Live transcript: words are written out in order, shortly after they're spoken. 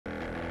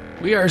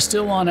We are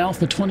still on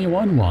Alpha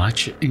 21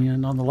 watch,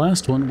 and on the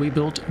last one we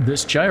built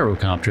this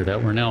gyrocopter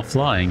that we're now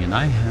flying, and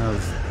I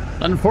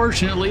have,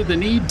 unfortunately, the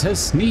need to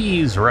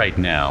sneeze right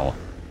now.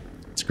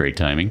 It's great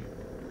timing.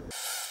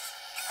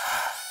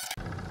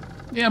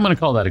 Yeah, I'm gonna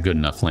call that a good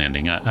enough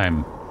landing.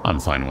 I'm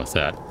fine with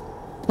that.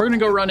 We're gonna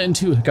go run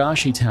into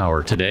Higashi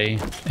Tower today,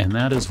 and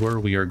that is where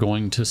we are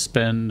going to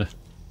spend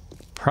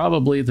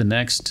probably the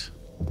next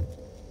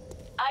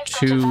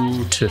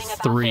 2 to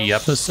 3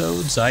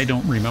 episodes. I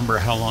don't remember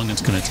how long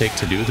it's going to take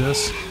to do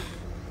this,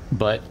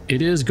 but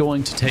it is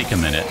going to take a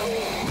minute.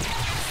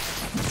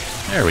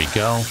 There we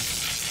go.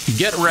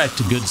 Get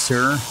wrecked, good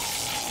sir.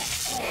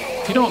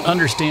 If you don't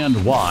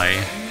understand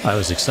why I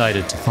was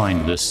excited to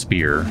find this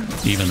spear,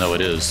 even though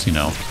it is, you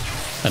know,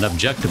 an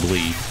objectively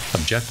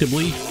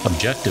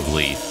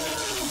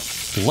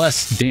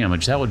less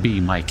damage. That would be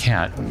my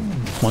cat,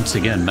 once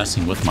again,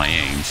 messing with my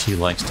aim. She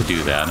likes to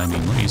do that. I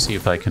mean, let me see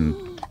if I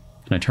can...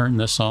 Can I turn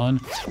this on?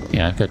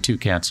 Yeah, I've got 2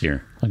 cats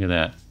here. Look at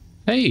that.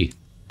 Hey!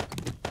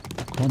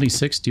 Quality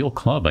 6 steel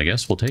club. I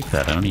guess we'll take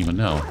that. I don't even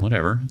know.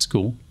 Whatever. It's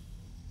cool.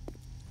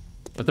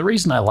 But the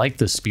reason I like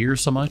this spear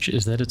so much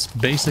is that it's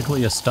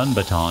basically a stun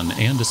baton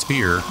and a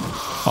spear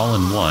all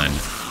in one.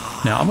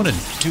 Now, I'm going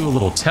to do a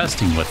little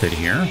testing with it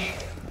here.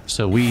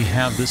 So we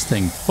have this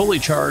thing fully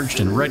charged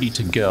and ready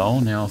to go.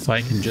 Now, if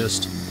I can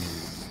just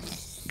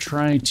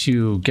try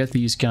to get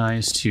these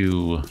guys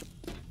to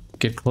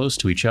get close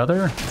to each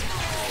other...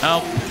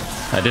 Oh,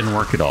 that didn't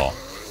work at all.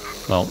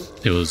 Well,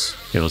 it was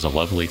a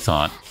lovely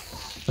thought.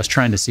 I was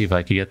trying to see if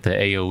I could get the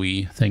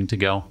AoE thing to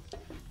go,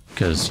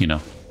 because, you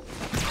know,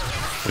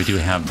 we do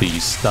have the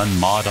stun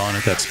mod on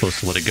it that's supposed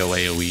to let it go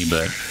AoE,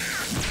 but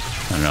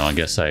I don't know, I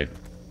guess I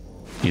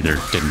either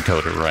didn't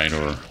code it right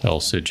or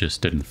else it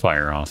just didn't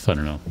fire off. I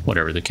don't know,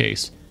 whatever the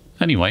case.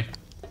 Anyway,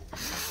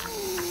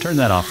 turn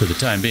that off for the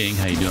time being.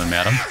 How you doing,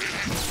 madam?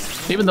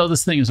 Even though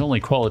this thing is only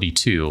quality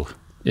 2,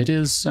 it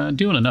is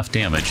doing enough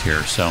damage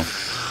here, so...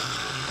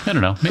 I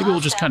don't know, maybe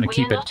we'll just kind of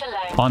keep it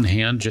on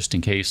hand just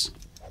in case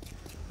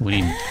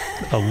we need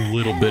a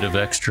little bit of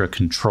extra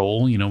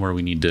control, you know, where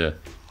we need to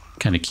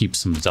kind of keep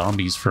some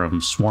zombies from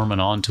swarming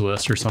onto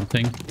us or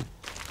something.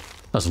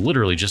 I was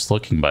literally just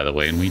looking, by the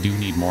way, and we do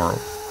need more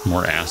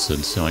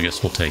acid, so I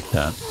guess we'll take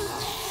that.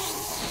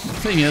 The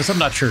thing is, I'm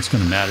not sure it's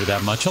going to matter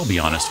that much, I'll be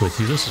honest with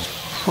you. This is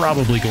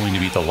probably going to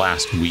be the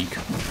last week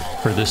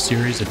for this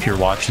series if you're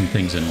watching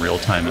things in real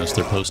time as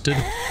they're posted.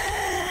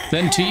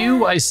 Then to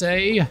you, I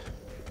say...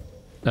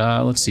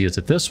 let's see, is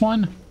it this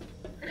one?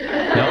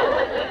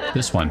 Nope,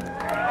 this one.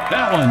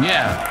 That one,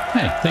 yeah.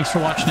 Hey, thanks for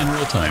watching in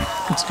real time.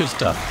 That's good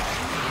stuff.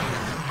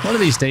 One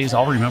of these days,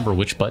 I'll remember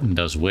which button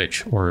does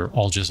which, or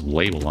I'll just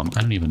label them.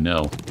 I don't even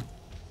know.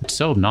 It's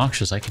so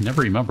obnoxious, I can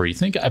never remember. You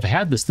think I've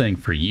had this thing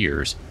for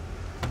years.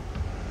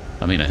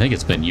 I mean, I think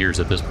it's been years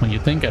at this point.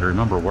 You'd think I'd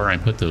remember where I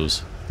put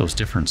those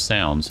different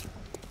sounds.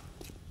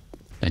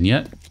 And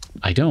yet,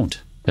 I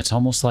don't. It's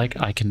almost like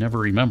I can never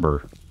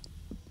remember.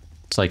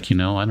 It's like, you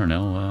know, I don't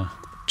know,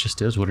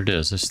 just is what it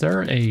is. Is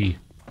there a...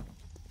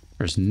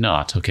 There's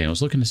not. Okay, I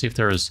was looking to see if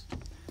there is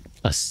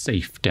a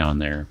safe down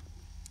there.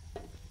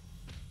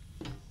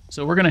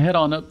 So we're going to head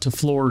on up to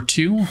floor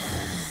 2.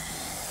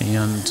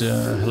 And,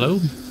 hello?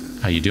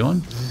 How you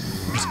doing?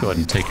 Let's go ahead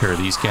and take care of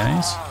these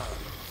guys.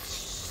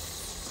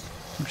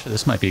 Actually,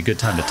 this might be a good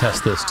time to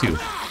test this, too.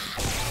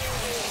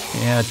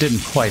 Yeah, it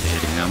didn't quite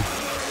hit him.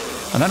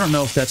 And I don't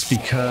know if that's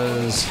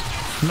because...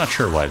 I'm not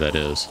sure why that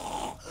is.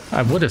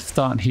 I would have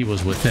thought he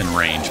was within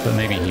range, but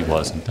maybe he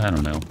wasn't. I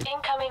don't know.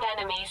 Incoming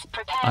enemies,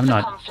 prepare I'm for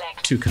not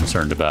conflict. too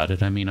concerned about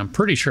it. I mean, I'm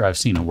pretty sure I've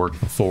seen it work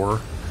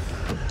before,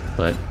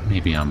 but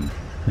maybe I'm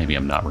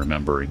not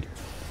remembering.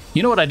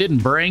 You know what I didn't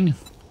bring?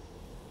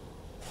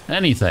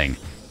 Anything.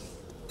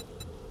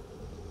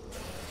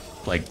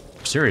 Like,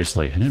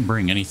 seriously, I didn't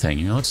bring anything.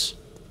 You know, let's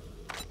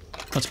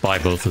buy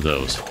both of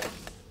those.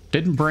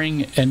 Didn't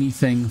bring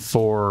anything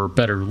for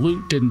better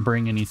loot, didn't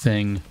bring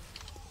anything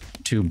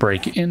to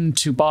break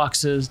into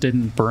boxes,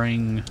 didn't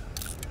bring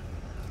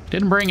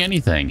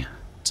anything.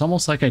 It's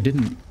almost like I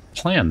didn't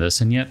plan this,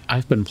 and yet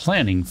I've been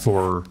planning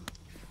for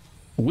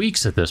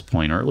weeks at this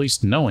point, or at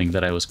least knowing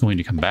that I was going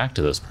to come back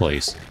to this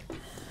place.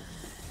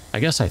 I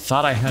guess I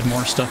thought I had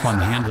more stuff on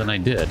hand than I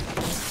did.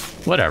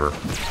 Whatever.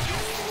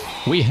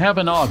 We have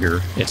an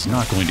auger, it's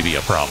not going to be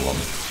a problem.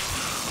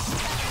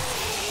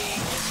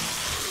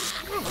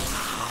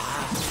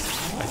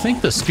 I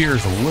think the spear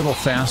is a little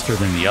faster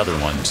than the other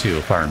one too,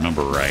 if I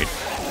remember right.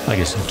 Like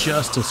it's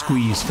just a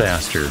squeeze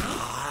faster.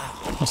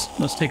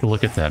 Let's take a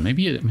look at that.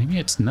 Maybe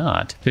it's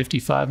not.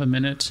 55 a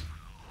minute,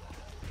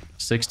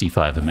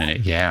 65 a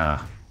minute.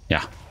 Yeah.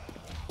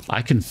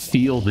 I can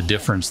feel the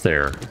difference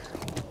there.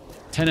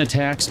 10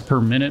 attacks per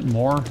minute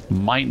more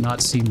might not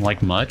seem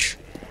like much.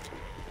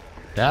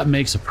 That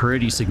makes a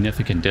pretty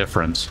significant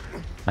difference.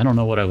 I don't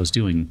know what I was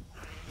doing,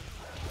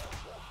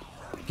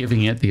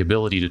 giving it the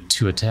ability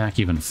to attack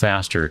even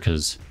faster,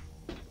 because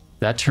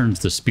that turns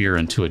the spear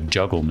into a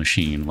juggle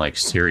machine, like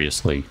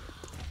seriously.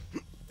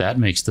 That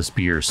makes the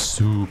spear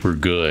super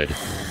good.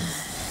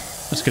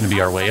 That's going to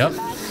be our way up.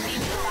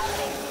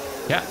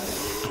 Yeah.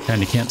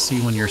 Kinda can't see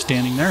when you're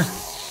standing there.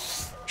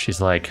 She's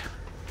like,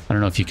 I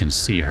don't know if you can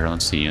see her.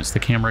 Let's see, is the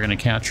camera gonna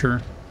catch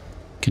her?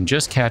 Can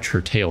just catch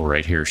her tail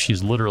right here.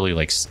 She's literally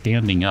like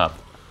standing up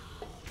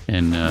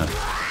and I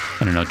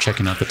don't know,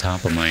 checking out the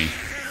top of my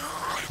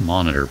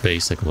monitor,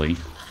 basically.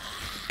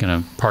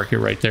 Gonna park it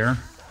right there.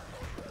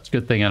 It's a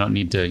good thing I don't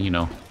need to, you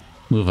know,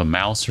 move a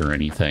mouse or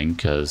anything,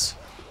 because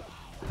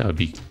that would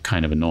be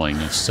kind of annoying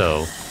if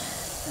so.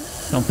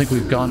 I don't think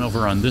we've gone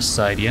over on this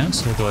side yet,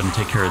 so we'll go ahead and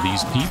take care of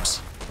these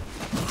peeps.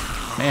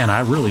 Man,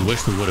 I really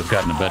wish we would have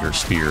gotten a better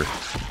spear.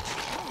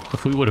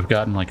 If we would have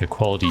gotten like a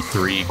quality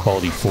 3,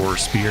 quality 4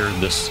 spear,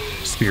 this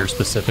spear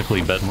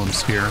specifically, Bedlam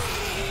Spear,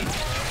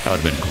 that would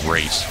have been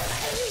great.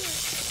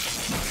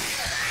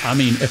 I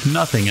mean, if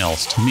nothing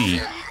else, to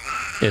me,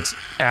 it's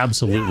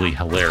absolutely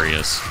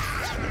hilarious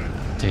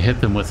to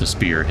hit them with a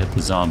spear, hit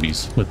the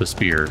zombies with a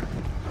spear,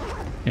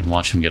 and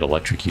watch them get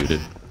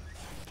electrocuted.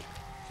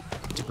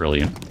 It's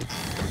brilliant.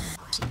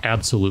 It's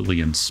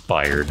absolutely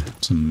inspired.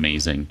 It's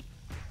amazing.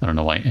 I don't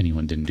know why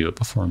anyone didn't do it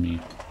before me.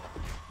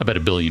 I bet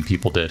a billion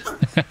people did.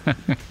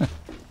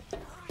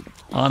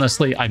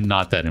 Honestly, I'm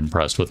not that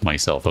impressed with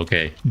myself,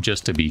 okay?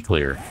 Just to be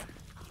clear.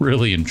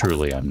 Really and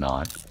truly, I'm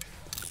not.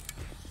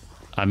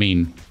 I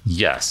mean,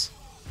 yes,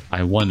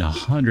 I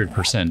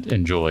 100%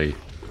 enjoy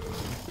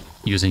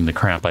using the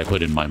crap I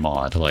put in my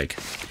mod, like,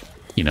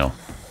 you know,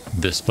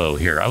 this bow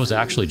here. I was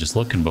actually just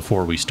looking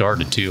before we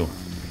started, too.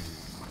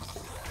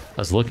 I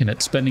was looking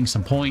at spending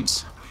some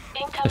points.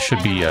 This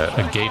should be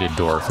a gated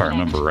door, if I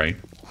remember right.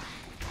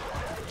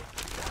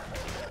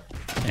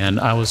 And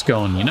I was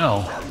going, you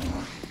know,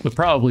 we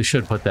probably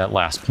should put that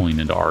last point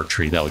into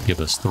archery. That would give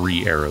us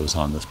 3 arrows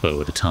on this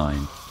bow at a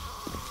time.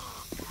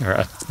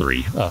 Or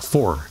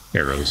 4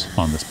 arrows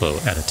on this bow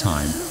at a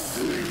time.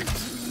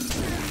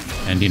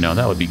 And, you know,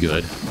 that would be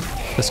good.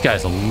 This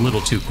guy's a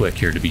little too quick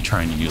here to be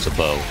trying to use a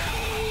bow.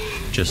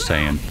 Just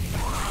saying.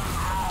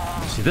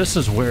 See, this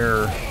is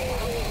where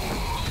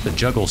the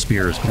juggle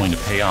spear is going to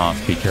pay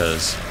off,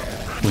 because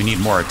we need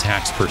more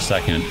attacks per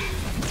second.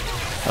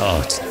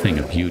 Oh, it's a thing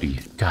of beauty.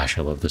 Gosh,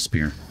 I love this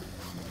spear.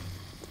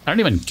 I don't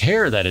even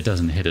care that it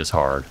doesn't hit as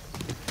hard.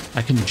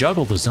 I can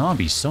juggle the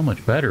zombies so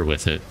much better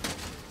with it.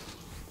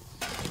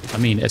 I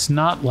mean, it's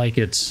not like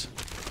it's,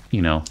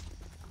 you know,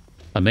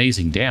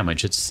 amazing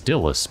damage. It's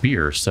still a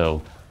spear,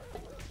 so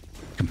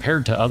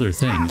compared to other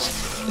things,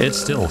 it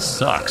still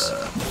sucks.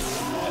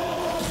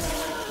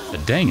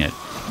 But dang it.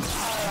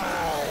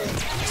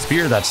 A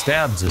spear that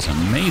stabs is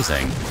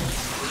amazing.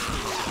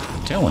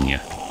 I'm telling you.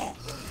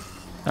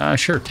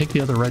 Sure, take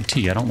the other red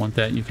tea. I don't want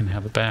that. You can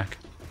have it back.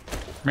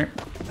 Come here.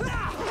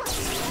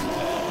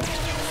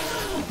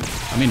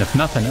 I mean, if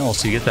nothing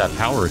else, you get that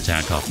power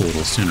attack off a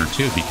little sooner,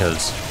 too,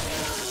 because,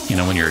 you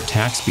know, when your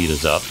attack speed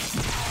is up,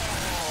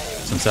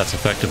 since that's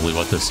effectively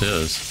what this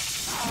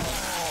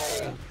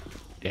is.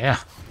 Yeah.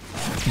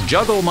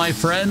 Juggle, my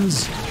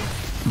friends.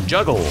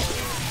 Juggle.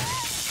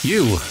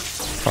 You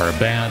are a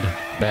bad,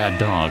 bad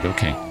dog.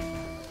 Okay.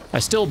 I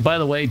still, by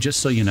the way,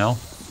 just so you know,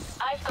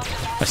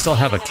 I still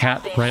have a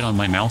cat right on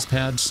my mouse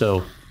pad,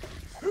 so,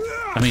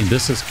 I mean,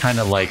 this is kind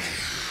of like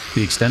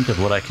the extent of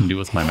what I can do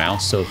with my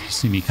mouse, so if you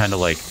see me kind of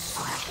like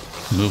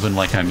moving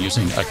like I'm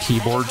using a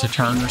keyboard to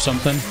turn or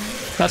something,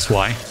 that's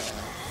why.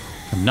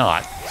 I'm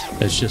not.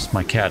 It's just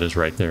my cat is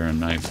right there,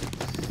 and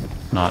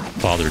I've not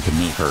bothered to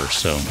move her,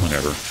 so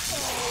whatever.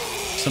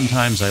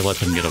 Sometimes I let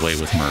them get away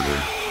with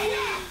murder.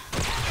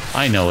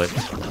 I know it.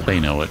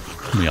 They know it.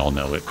 We all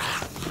know it.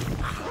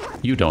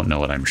 You don't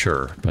know it, I'm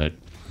sure, but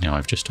now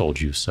I've just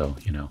told you, so,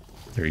 you know,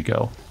 there you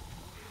go.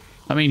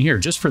 I mean, here,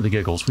 just for the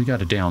giggles, we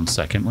got a down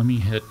second. Let me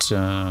hit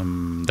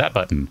that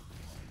button,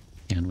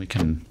 and we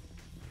can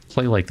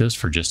play like this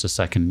for just a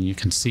second. You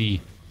can see,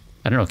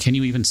 I don't know, can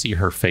you even see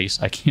her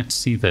face? I can't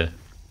see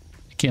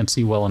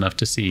well enough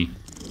to see.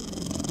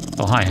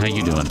 Oh, hi, how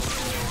you doing?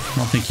 I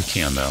don't think you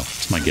can, though.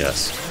 It's my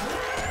guess.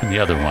 And the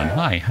other one,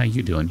 hi, how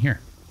you doing? Here,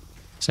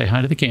 say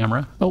hi to the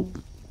camera. Oh,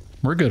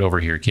 we're good over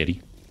here,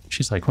 kitty.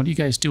 She's like, what are you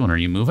guys doing? Are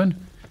you moving?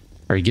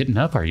 Are you getting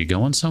up? Are you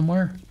going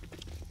somewhere?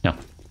 No.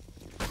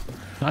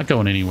 Not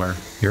going anywhere.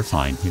 You're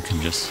fine. You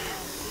can just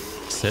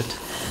sit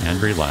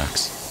and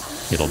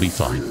relax. It'll be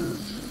fine.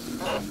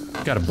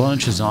 Got a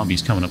bunch of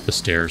zombies coming up the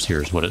stairs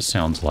here is what it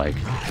sounds like.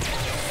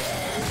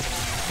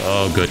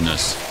 Oh,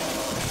 goodness.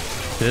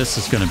 This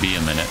is going to be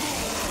a minute.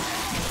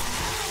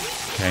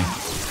 Okay.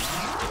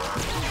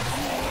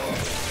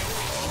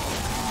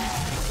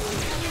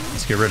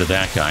 Let's get rid of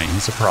that guy.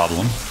 He's a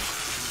problem.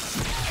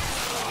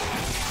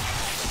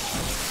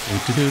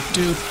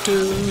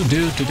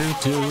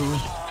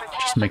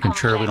 Just making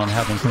sure we don't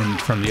have them coming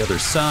from the other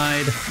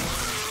side.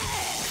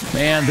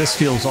 Man, this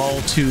feels all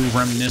too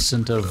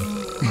reminiscent of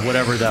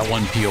whatever that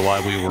one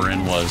POI we were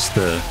in was,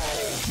 the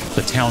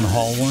town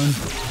hall one.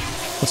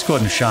 Let's go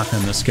ahead and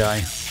shotgun this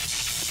guy.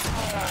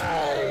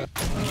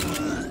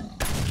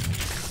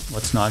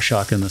 Let's not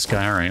shotgun this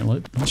guy. All right,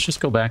 let's just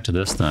go back to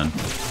this then.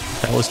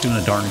 That was doing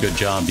a darn good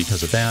job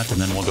because of that,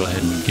 and then we'll go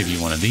ahead and give you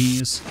one of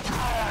these.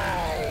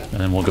 And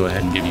then we'll go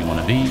ahead and give you one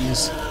of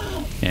these.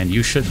 And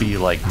you should be,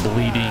 like,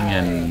 bleeding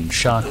and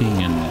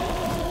shocking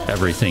and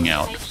everything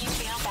out. Make you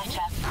feel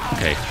better.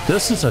 Okay,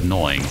 this is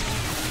annoying.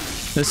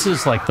 This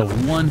is like the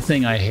one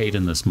thing I hate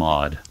in this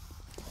mod.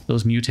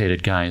 Those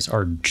mutated guys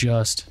are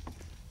just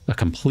a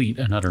complete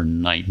and utter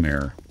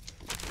nightmare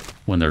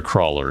when they're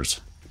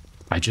crawlers.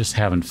 I just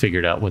haven't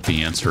figured out what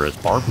the answer is.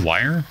 Barbed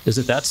wire? Is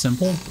it that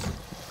simple?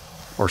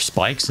 Or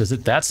spikes? Is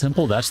it that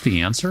simple? That's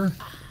the answer?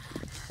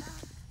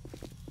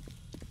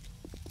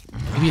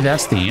 Maybe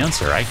that's the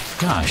answer.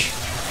 Gosh.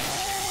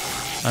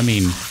 I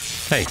mean,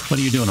 hey, what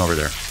are you doing over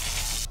there?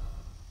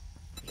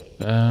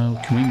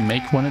 Can we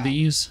make one of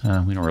these?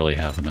 We don't really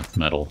have enough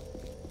metal.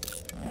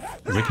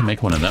 We can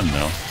make one of them,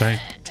 though. Can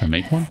I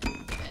make one?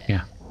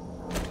 Yeah.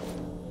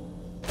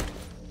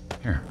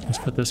 Here, let's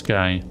put this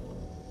guy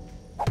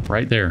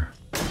right there.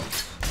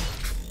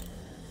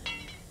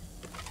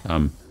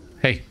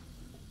 Hey.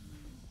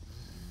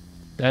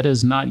 That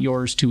is not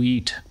yours to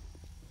eat.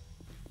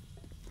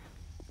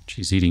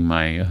 She's eating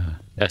my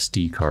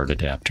SD card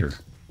adapter.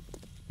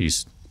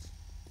 He's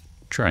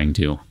trying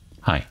to.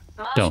 Hi.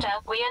 Master, Don't.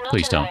 we are not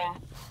Please alone. don't.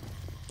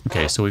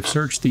 Okay, so we've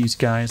searched these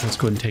guys. Let's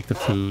go ahead and take the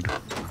food.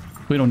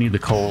 We don't need the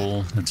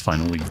coal. That's fine.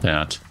 We'll leave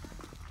that.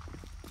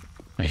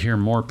 I hear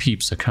more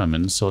peeps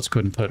a-coming, so let's go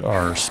ahead and put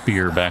our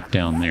spear back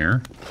down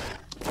there.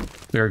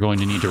 We are going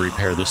to need to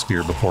repair the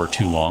spear before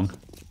too long.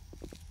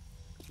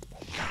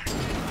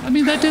 I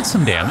mean, that did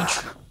some damage.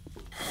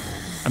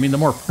 I mean, the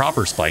more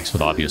proper spikes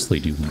would obviously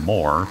do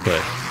more,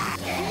 but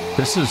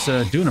this is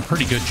doing a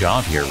pretty good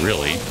job here,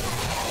 really.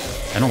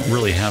 I don't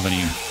really have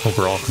any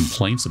overall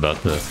complaints about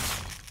the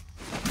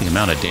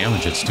amount of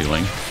damage it's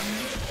doing.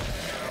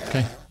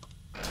 Okay.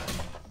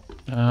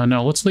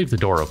 No, let's leave the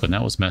door open.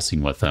 That was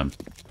messing with them.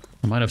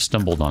 I might have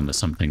stumbled onto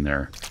something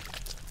there.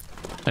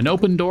 An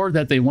open door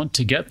that they want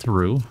to get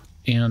through,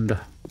 and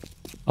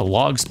a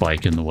log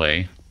spike in the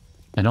way.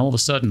 And all of a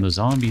sudden, the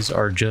zombies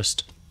are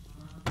just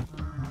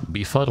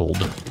befuddled.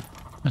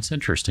 That's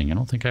interesting. I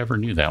don't think I ever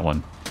knew that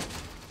one.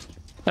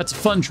 That's a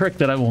fun trick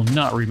that I will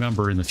not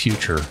remember in the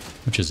future,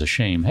 which is a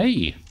shame.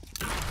 Hey!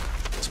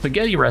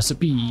 Spaghetti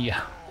recipe!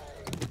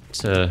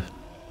 It's a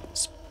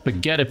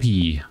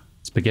spaghetti-pea.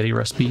 Spaghetti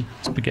recipe?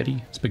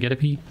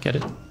 Spaghetti-pea? Get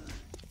it?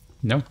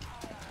 No? A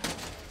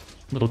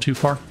little too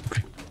far?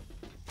 Okay.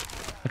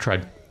 I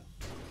tried.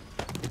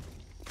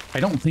 I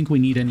don't think we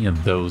need any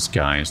of those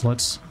guys.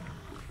 Let's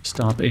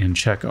stop and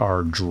check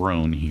our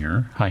drone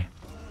here. Hi.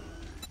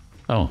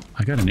 Oh,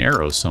 I got an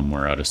arrow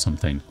somewhere out of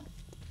something.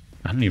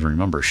 I don't even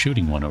remember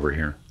shooting one over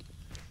here.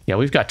 Yeah,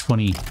 we've got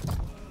 20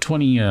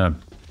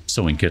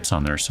 sewing kits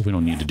on there, so we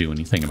don't need to do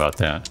anything about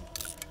that.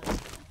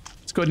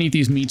 Let's go ahead and eat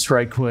these meats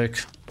right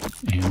quick,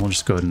 and we'll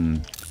just go ahead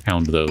and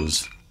pound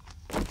those.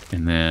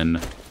 And then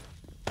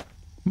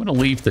I'm going to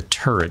leave the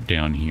turret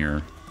down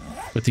here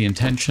with the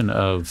intention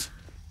of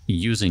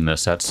using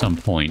this at some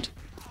point.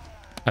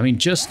 I mean,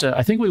 just,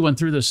 I think we went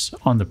through this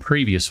on the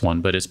previous one,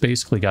 but it's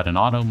basically got an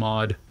auto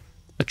mod,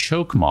 a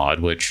choke mod,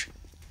 which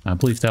I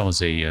believe that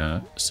was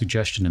a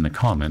suggestion in the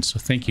comments, so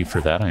thank you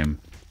for that. I am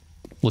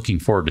looking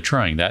forward to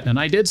trying that. And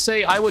I did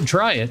say I would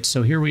try it,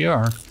 so here we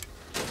are.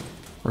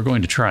 We're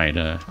going to try it.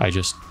 I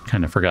just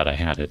kind of forgot I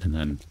had it, and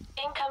then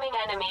Incoming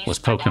enemies. was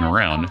poking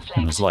around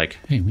and was like,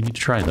 hey, we need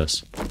to try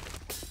this.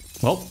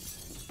 Well,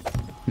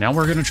 now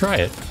we're going to try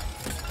it.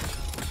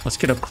 Let's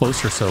get up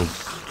closer so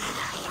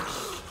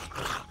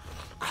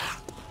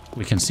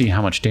we can see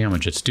how much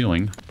damage it's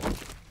doing.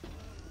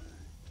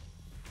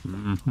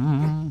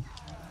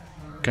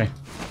 Okay.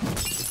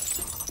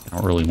 I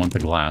don't really want the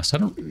glass. I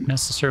don't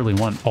necessarily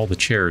want all the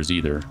chairs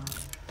either.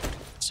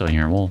 So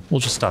here, we'll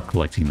just stop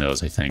collecting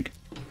those, I think.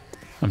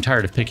 I'm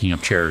tired of picking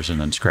up chairs and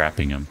then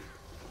scrapping them.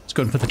 Let's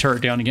go ahead and put the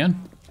turret down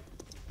again.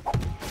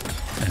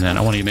 And then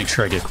I want to make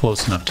sure I get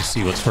close enough to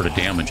see what sort of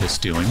damage it's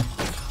doing.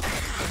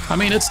 I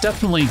mean, it's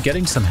definitely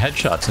getting some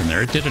headshots in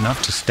there. It did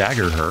enough to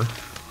stagger her.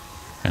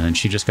 And then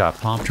she just got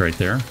popped right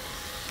there.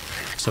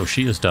 So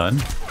she is done.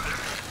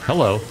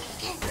 Hello.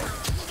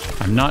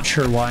 I'm not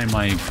sure why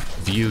my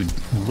view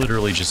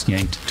literally just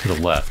yanked to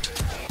the left.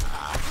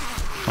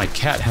 My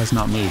cat has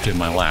not moved in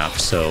my lap,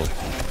 so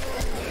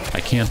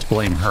I can't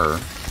blame her.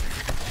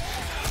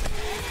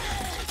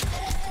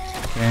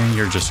 Okay,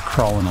 you're just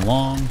crawling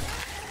along.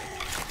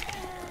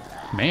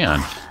 Man.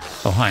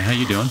 Oh, hi, how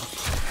you doing?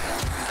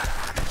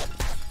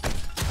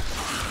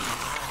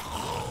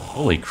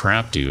 Holy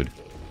crap, dude.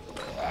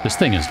 This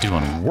thing is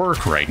doing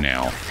work right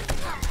now.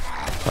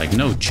 Like,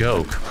 no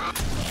joke.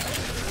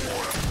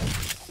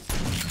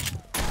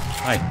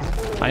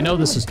 I know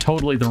this is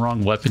totally the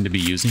wrong weapon to be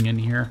using in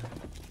here,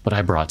 but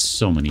I brought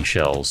so many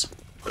shells.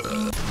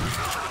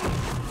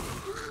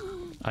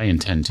 I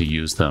intend to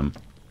use them.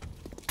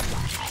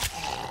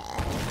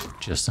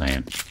 Just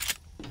saying.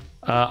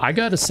 I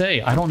gotta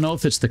say, I don't know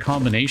if it's the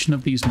combination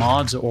of these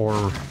mods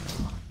or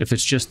if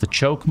it's just the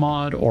choke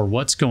mod or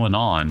what's going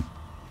on,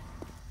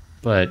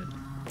 but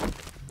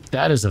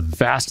that is a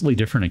vastly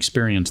different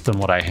experience than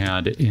what I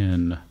had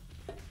in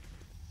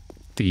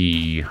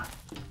the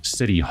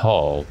City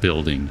Hall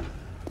building,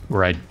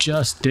 where I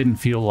just didn't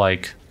feel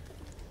like...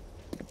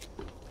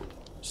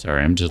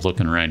 Sorry, I'm just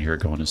looking around here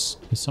going, is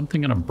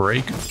something gonna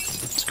break?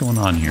 What's going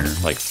on here?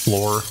 Like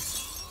floor,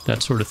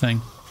 that sort of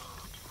thing.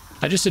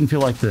 I just didn't feel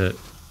like the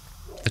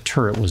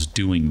turret was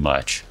doing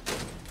much.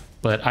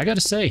 But I gotta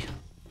say,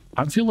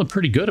 I'm feeling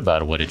pretty good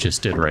about what it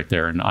just did right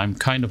there, and I'm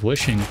kind of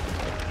wishing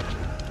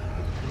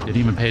didn't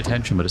even pay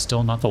attention, but it's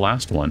still not the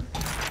last one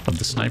of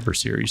the sniper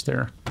series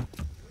there.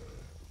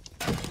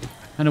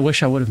 And I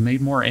wish I would have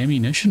made more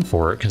ammunition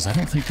for it, because I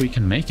don't think we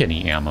can make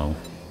any ammo.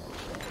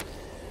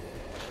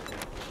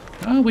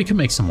 Oh, we can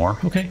make some more.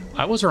 Okay,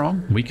 I was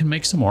wrong. We can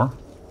make some more.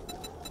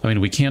 I mean,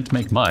 we can't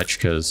make much,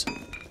 because,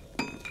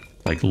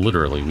 like,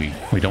 literally,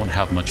 we don't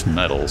have much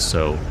metal,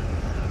 so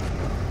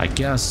I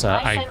guess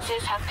I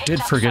did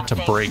forget to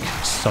break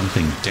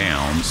something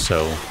down,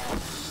 so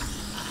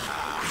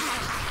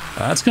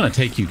that's going to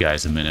take you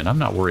guys a minute. I'm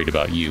not worried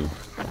about you.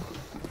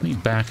 Let me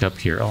back up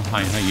here. Oh,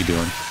 hi, how you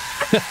doing?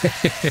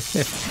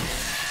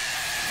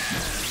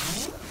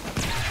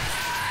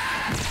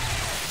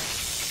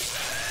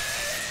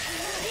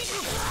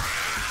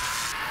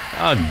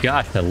 Oh,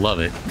 God, I love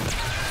it.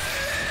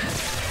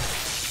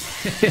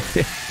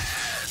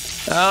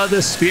 Oh,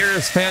 this spear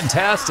is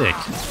fantastic.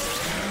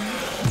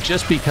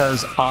 Just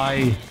because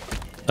I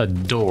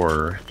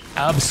adore,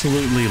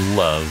 absolutely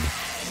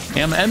love,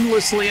 am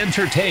endlessly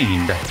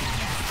entertained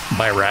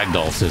by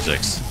ragdoll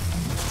physics.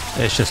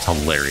 It's just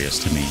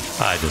hilarious to me.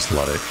 I just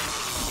love it.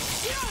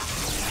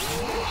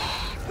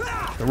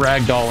 The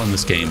ragdoll in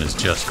this game is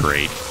just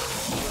great.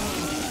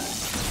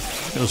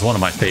 It was one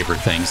of my favorite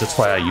things. That's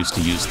why I used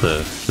to use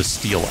the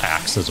steel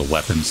axe as a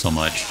weapon so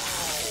much,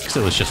 because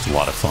it was just a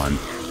lot of fun.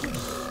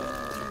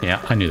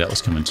 Yeah, I knew that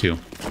was coming too.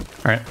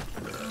 All right.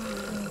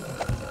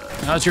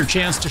 Now's your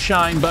chance to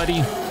shine,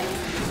 buddy.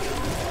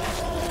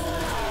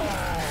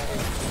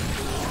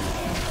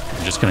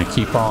 I'm just gonna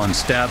keep on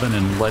stabbing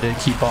and let it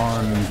keep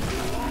on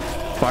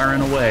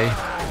firing away.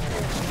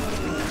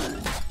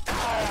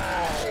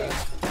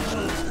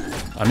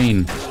 I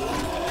mean,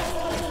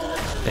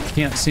 it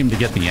can't seem to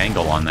get the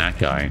angle on that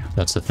guy.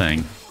 That's the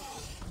thing.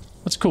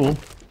 That's cool.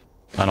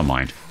 I don't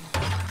mind.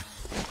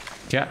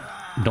 Cat,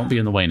 don't be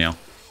in the way now.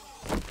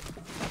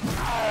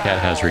 Cat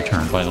has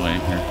returned, by the way.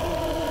 Here.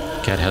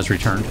 Cat has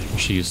returned.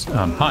 She's,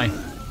 hi.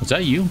 Was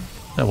that you?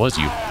 That was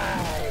you.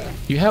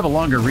 You have a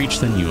longer reach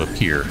than you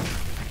appear.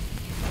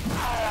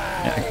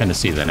 Yeah, I kind of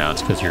see that now.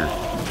 It's because your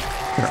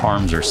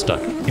arms are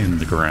stuck in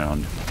the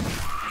ground.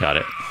 Got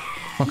it.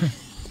 Okay.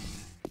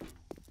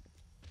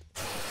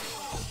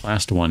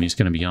 Last one. He's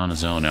going to be on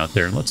his own out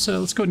there. Let's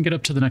go ahead and get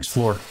up to the next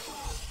floor.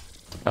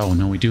 Oh,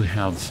 no, we do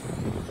have...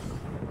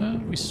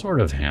 we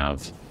sort of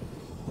have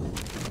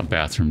a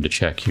bathroom to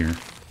check here.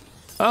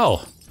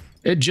 Oh,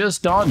 it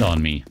just dawned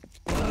on me.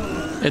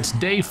 It's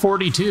day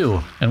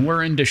 42, and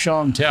we're in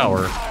Deshong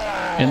Tower,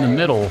 in the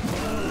middle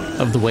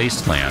of the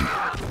wasteland.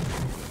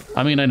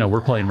 I mean, I know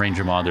we're playing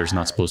RangerMod, there's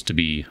not supposed to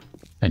be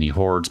any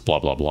hordes, blah,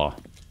 blah, blah.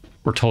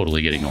 We're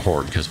totally getting a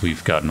horde, because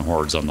we've gotten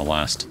hordes on the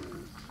last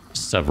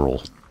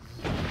several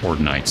horde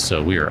nights,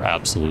 so we are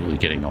absolutely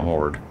getting a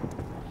horde.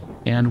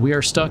 And we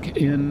are stuck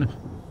in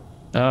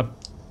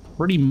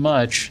pretty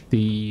much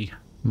the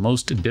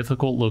most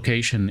difficult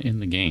location in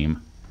the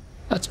game.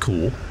 That's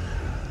cool.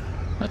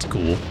 That's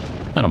cool.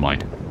 I don't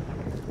mind.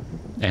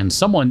 And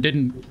someone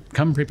didn't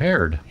come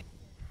prepared.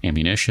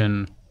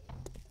 Ammunition,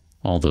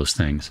 all those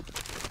things.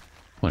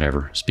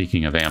 Whatever.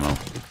 Speaking of ammo,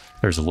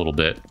 there's a little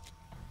bit.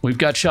 We've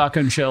got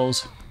shotgun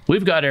shells.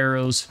 We've got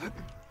arrows.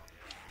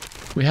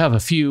 We have a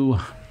few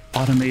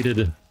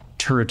automated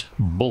turret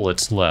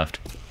bullets left,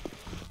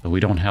 but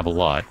we don't have a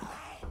lot.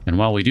 And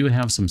while we do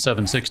have some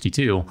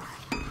 7.62,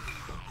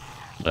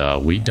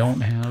 we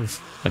don't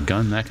have a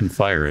gun that can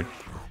fire it.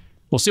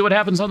 We'll see what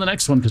happens on the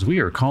next one, because we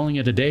are calling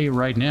it a day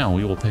right now.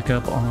 We will pick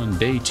up on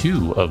day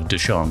 2 of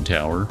Deshong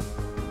Tower.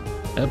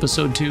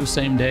 Episode 2,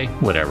 same day,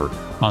 whatever,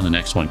 on the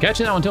next one. Catch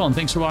you now until, and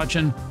thanks for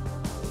watching.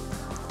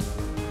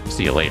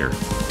 See you later.